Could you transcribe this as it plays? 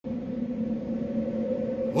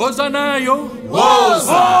Woza nayo.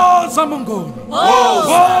 Woza. Woza mungoni.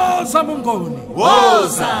 Woza. Woza mungoni.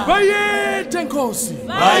 Woza. Bayete nkosi.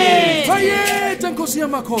 Bayete. Bayete nkosi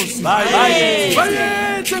yamakhosi. Bayete.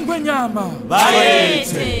 Bayete ngwenyama.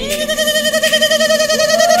 Bayete.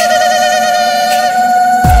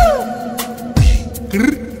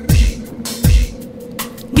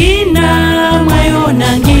 Ngina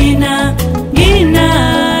mayona ngina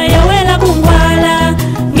yawela kungwala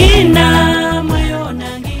ngina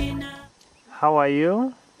mayona ngina. How are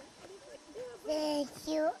you? Thank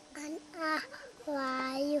you. And how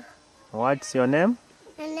are you? What's your name?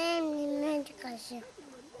 My name is Medicasio.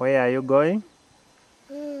 Where are you going?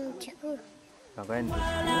 School. You're going to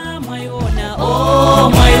Mayona oh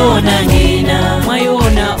mayona ngina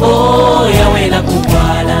mayona oh yawela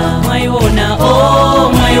kungwala mayona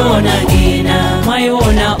oh mayona ngina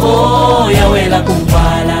mayona oh yawela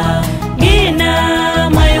kungwala ngina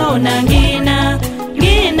mayona ngina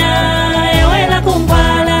yawela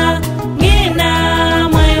kungwala ngina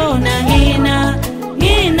mayona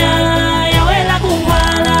ngina yawela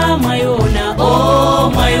kungwala mayona oh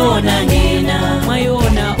mayona ngina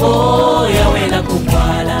mayona oh yawela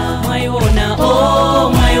kungwala mayona oh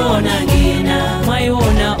mayona ngina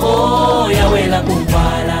mayona oh yawela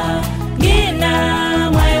kungwala ngina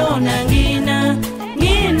mayona ngina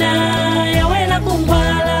yawela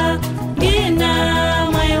kungwala ngina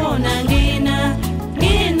mayona ngina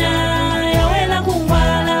yawela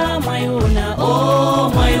kungwala mayona oh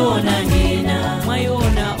mayona ngina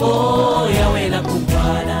mayona oh yawela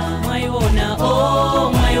kungwala mayona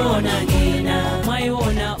oh mayona ngina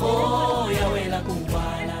mayona oh yawela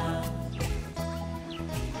kungwala.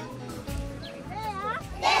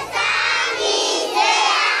 The sun is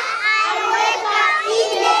there. I wake up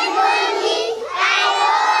in the morning. I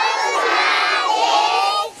wash my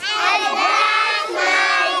face. I brush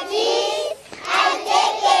my teeth. I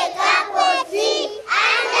take a cup of tea.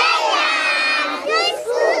 And I am to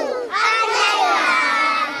school. And I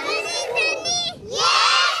am to school.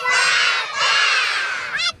 Yes, Papa.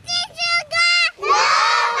 What did you got? No,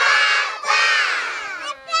 Papa.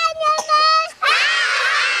 What did you got?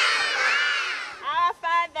 Our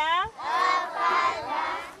Father,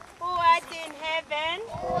 who art in heaven,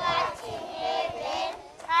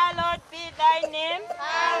 hallowed be thy name.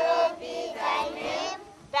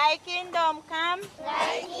 Thy kingdom come.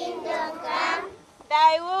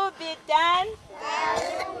 Thy will be done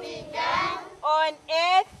on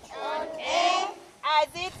earth as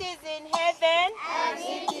it is in heaven.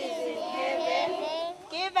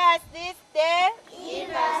 Give us this day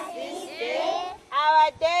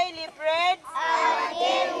our daily bread,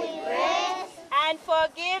 and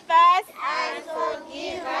forgive us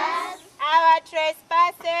our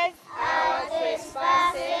trespasses,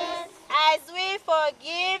 as we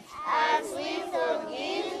forgive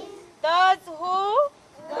those who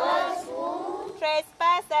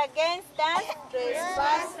trespass against us,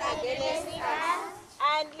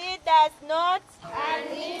 and lead us not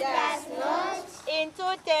into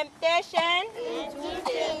temptation,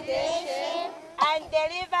 and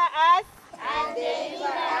deliver us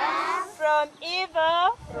from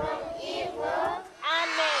evil.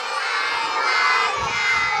 Amen.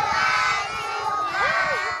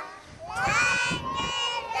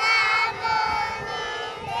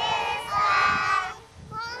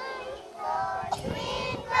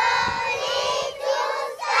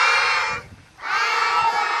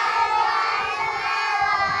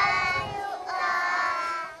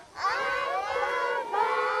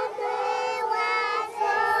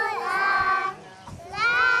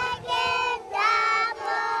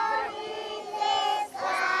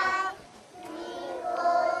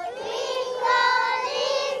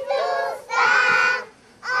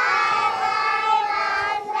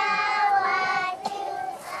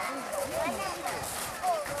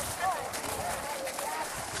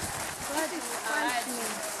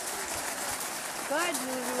 God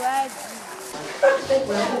will reward you.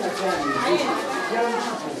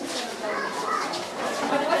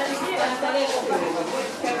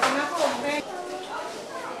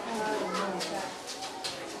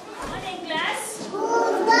 Morning class. Good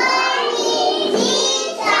morning,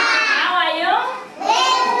 teacher. How are you?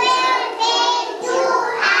 Very well, thank you.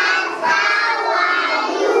 And how are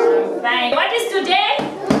you? Fine. What is today?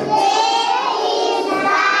 Today is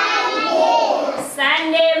Friday.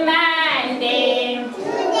 Sunday, Monday.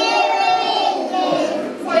 Today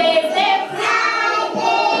is Wednesday,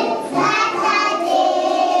 Friday, Saturday.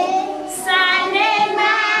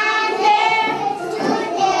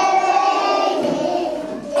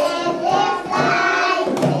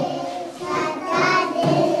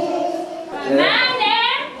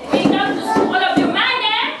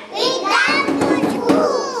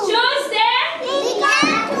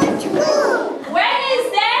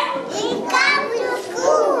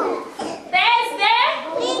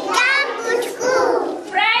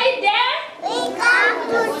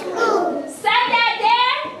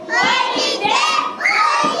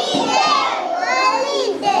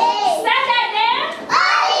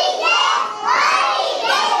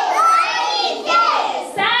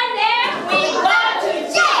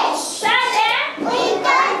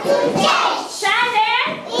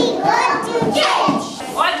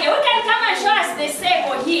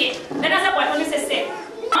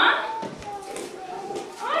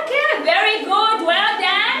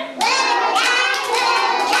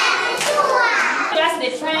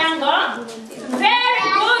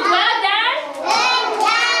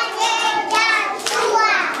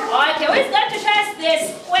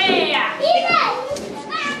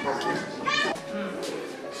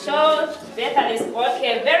 Show better this.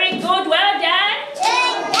 Okay, very good. Well done.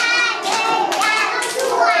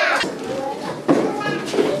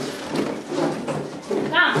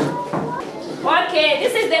 Come. Okay,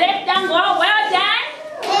 this is the rectangle. Well done.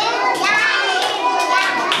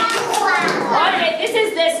 Okay, this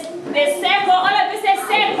is the circle. All of you say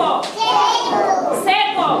circle.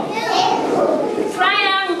 Circle.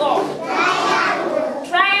 Triangle.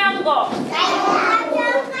 Triangle.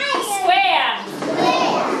 Square.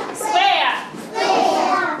 Square.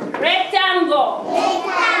 Rectangle.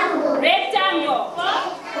 Rectangle.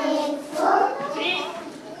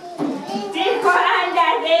 Twinkle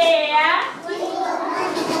under there.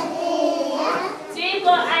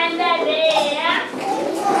 Twinkle under there.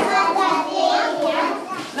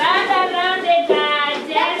 Round around the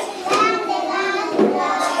garden.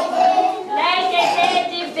 Like a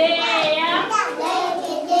teddy bear.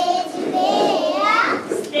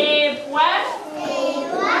 Step 1.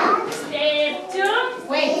 Step 2.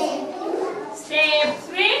 Wait. Step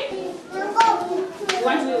 3. You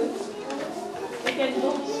want to? You can go.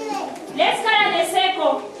 Let's color the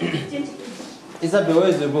circle. Isabel, where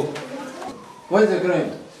is the book? Where is the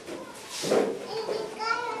crane?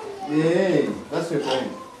 Yeah, that's your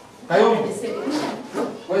crane. Kayom,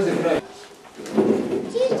 where is the crane?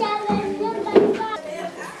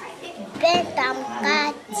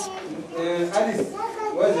 Alice,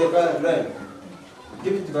 where is the crane?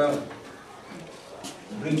 Give it to her.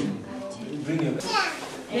 Bring your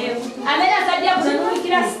Amena sadia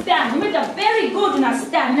kuzanukira star. You made a very good na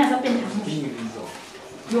star. Mina zapenda.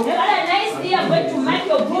 You have a nice day. I'm going to mark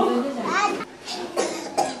your book.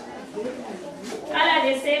 Color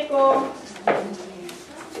the circle.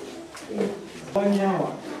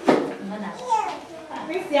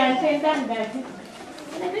 Christian, send that.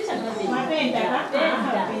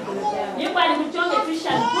 You can control the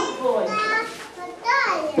Christian good boy.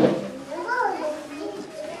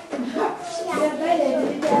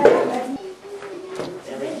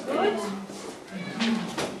 Very good.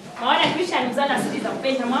 Maona Christian mzana sisi za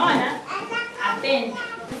kupenda. Maona? Apenda.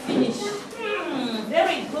 Finish.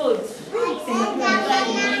 Very good.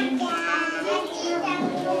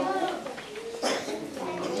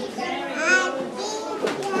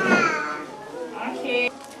 Okay.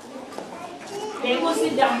 Then go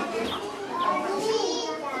sit down.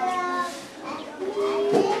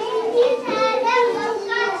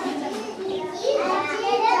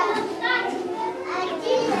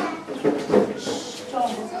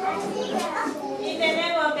 In the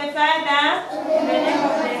name of the Father,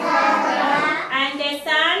 and the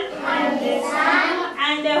Son,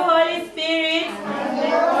 and the Holy Spirit,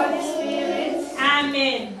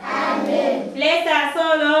 Amen. Bless us, O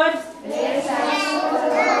Lord,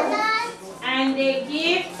 and the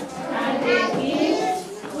gift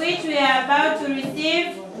which we are about to receive,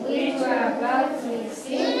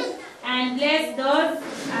 and bless those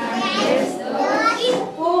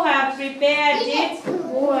who have prepared it.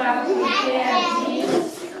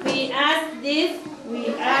 We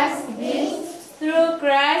ask this through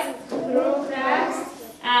Christ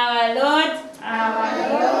our Lord.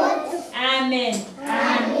 Amen.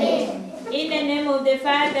 In the name of the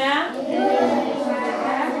Father,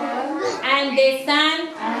 and the Son,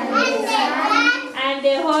 and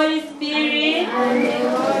the Holy Spirit.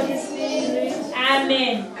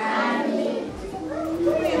 Amen.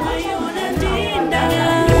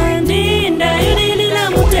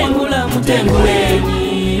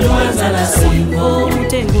 Mutenguleni, Luanza la Singo.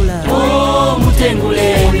 Mutengula, oh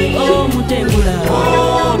Mutenguleni, oh Mutengula,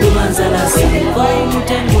 oh Luanza la Singo.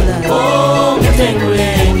 Mutengula, oh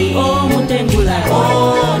Mutenguleni, oh Mutengula,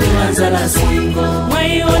 oh Luanza la Singo.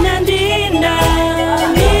 Mwaiona ndinda,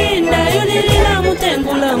 yulilila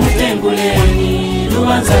Mutengula, Mutenguleni,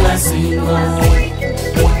 Luanza la Singo.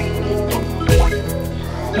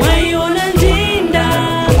 Mwaiona ndinda,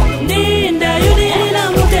 yulilila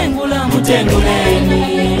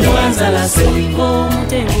Mutenguleni, Luanza la Singo.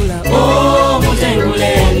 Mutengula, oh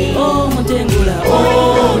Mutenguleni, oh Mutengula,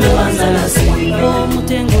 oh Luanza la Singo.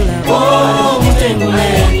 Mutengula, oh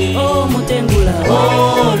Mutenguleni, oh Mutengula,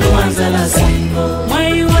 oh Luanza la Singo.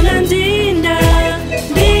 Mwaiona ndinda,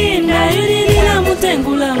 yulilila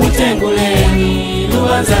Mutengula, Mutenguleni,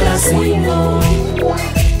 Luanza la Singo.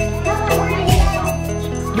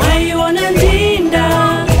 Mwaiona ndinda,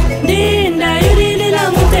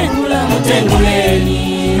 yulilila Mutengula, Mutenguleni,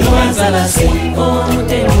 Luanza la Singo.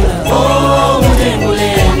 Mutengula, oh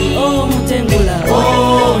Mutenguleni, oh Mutengula,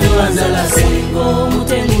 oh Luanza la Singo.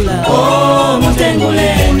 Mutengula, oh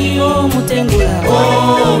Mutenguleni, oh Mutengula,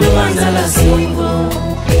 oh Luanza la Singo.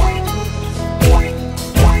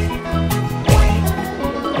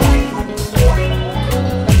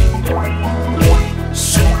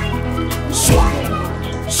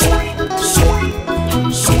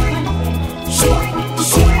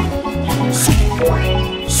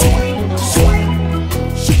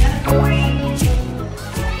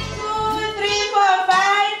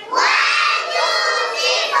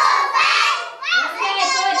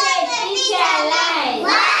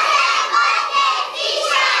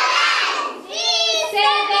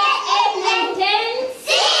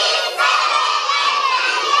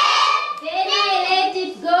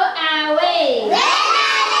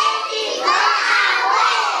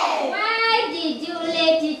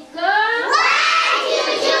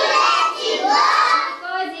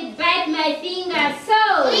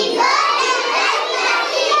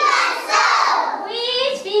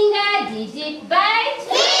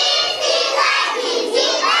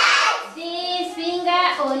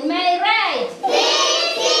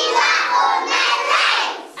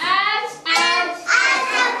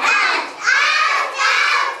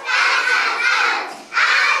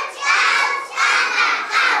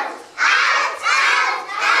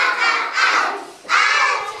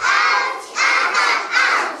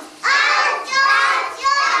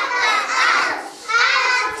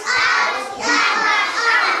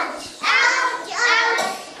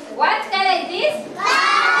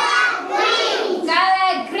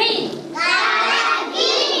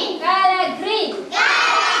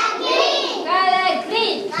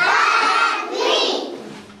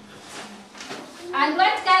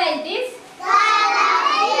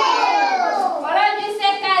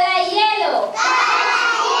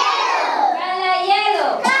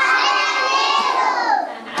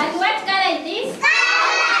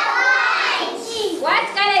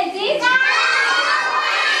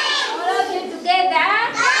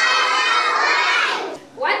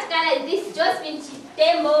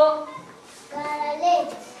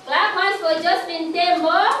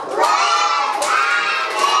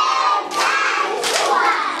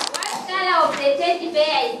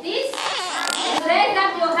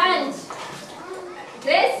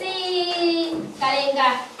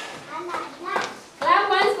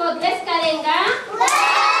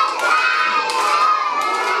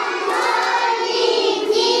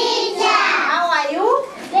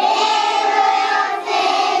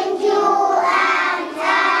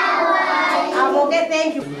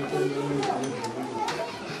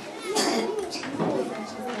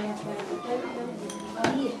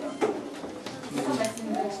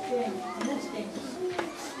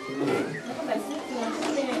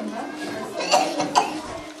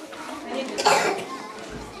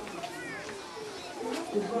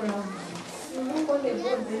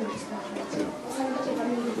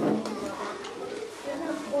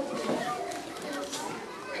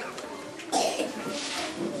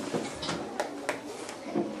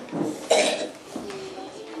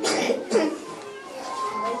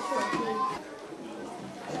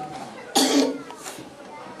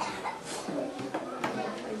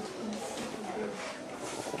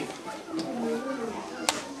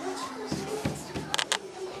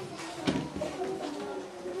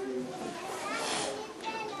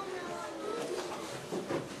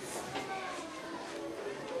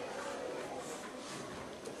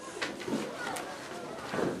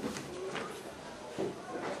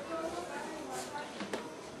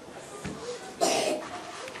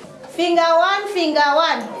 Finger one, finger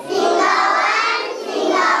one. Finger one,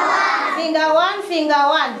 finger one. Finger one, finger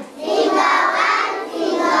one. Finger one,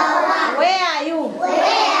 finger one. Where are you? Where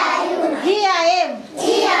are you? Here I am.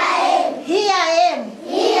 Here I am. Here I am.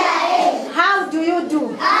 Here I am. How do you do?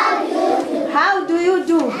 How do you do? How do you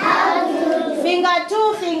do? How do you do? Finger two,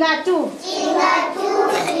 finger two. Finger two,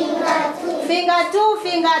 finger two. Finger two,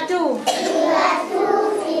 finger two. Finger two,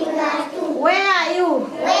 finger two. Where are you?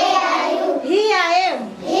 Where are you? Here I am.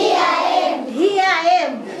 Here I am. Here I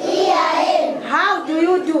am. Here I am. How do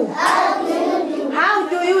you do? How do you do? How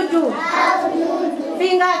do you do? How do you do?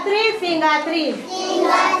 Finger three, finger three.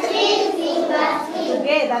 Finger three, finger three.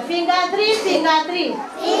 Together. Finger three, finger three.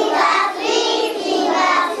 Finger three,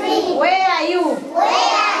 finger three. Where are you? Where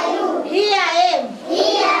are you? Here I am.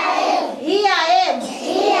 Here I am. Here I am.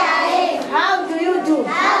 Here I am. How do you do?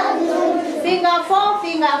 How do you do? Finger four,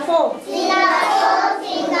 finger four. Finger four,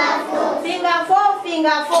 finger four. Finger four,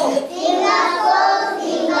 finger four. Finger four,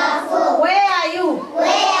 finger four. Where are you?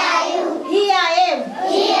 Where are you? Here I am.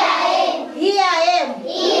 Here I am. Here I am.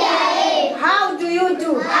 Here I am. How do you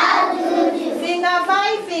do? How do you do? Finger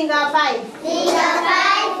five, finger five. Finger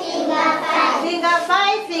five, finger five. Finger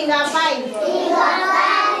five, finger five. Finger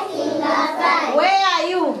five, finger five. Where are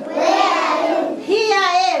you? Where are you? Here I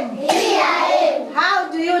am. Here I am. How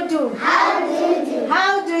do you do? How do you do?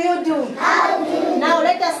 How do you do? How do you do? Now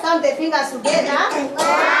let us count the fingers together.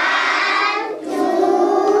 1, 2,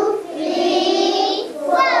 3,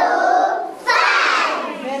 4,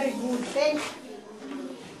 5. Very good. Thank you.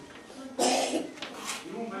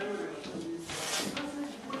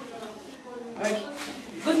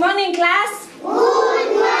 Good morning, class. Good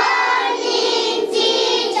morning,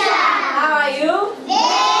 teacher. How are you?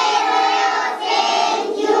 Very well,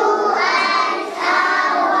 thank you. And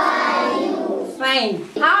how are you? Fine.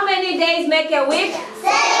 How many days make a week?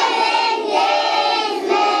 7 days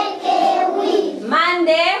make a week.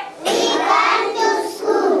 Monday, We come to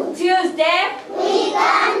school. Tuesday, We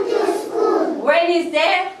come to school.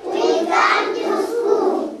 Wednesday, We come to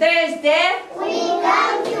school. Thursday, We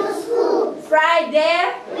come to school. Friday,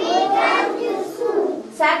 We come to school.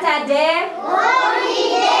 Saturday,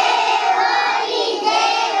 Holiday,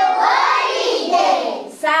 holiday,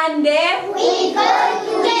 holiday. Sunday, We go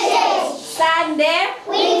to church. Sunday.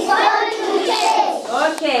 We go to church.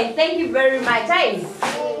 Okay, thank you very much. Guys,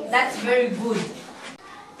 that's very good.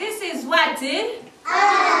 This is what? Again?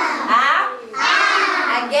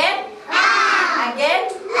 Again?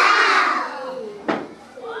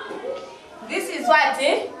 This is what?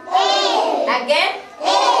 Again?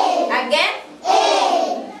 Again?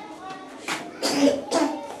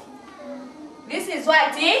 This is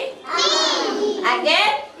what? Again?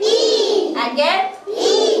 Again?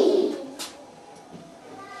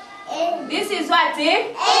 This is what?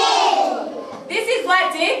 This is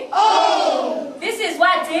what? This is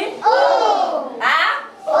what? Again?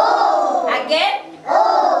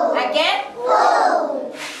 Again?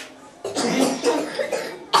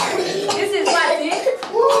 This is what?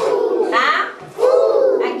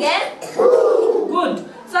 Again? Good.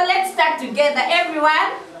 So let's start together,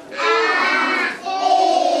 everyone.